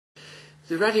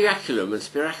The radiaculum and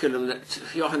spiraculum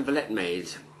that Johann Valette made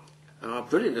are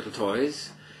brilliant little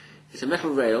toys. It's a metal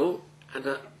rail and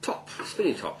a top, a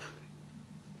spinning top.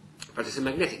 But it's a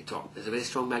magnetic top. There's a very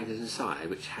strong magnet inside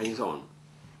which hangs on.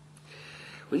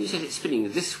 When you set it spinning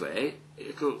this way,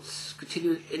 it'll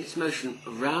continue in its motion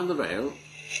around the rail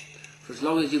for as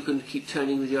long as you can keep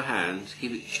turning with your hand,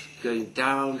 keep it going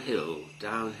downhill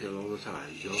all the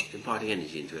time. You're imparting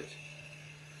energy into it.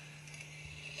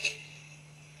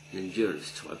 An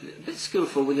endurance toy. A bit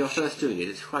skillful when you're first doing it.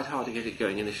 It's quite hard to get it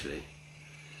going initially.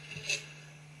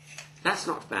 That's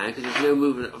not bad because there's no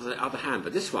movement of the other hand.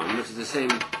 But this one, which is the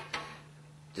same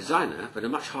designer, but a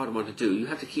much harder one to do, you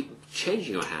have to keep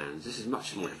changing your hands. This is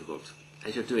much more difficult.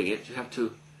 As you're doing it, you have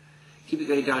to keep it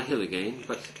going downhill again,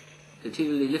 but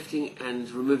continually lifting and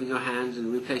removing your hands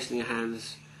and replacing your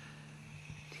hands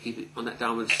to keep it on that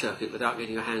downward circuit without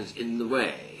getting your hands in the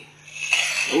way.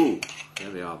 Oh,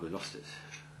 there we are, we lost it.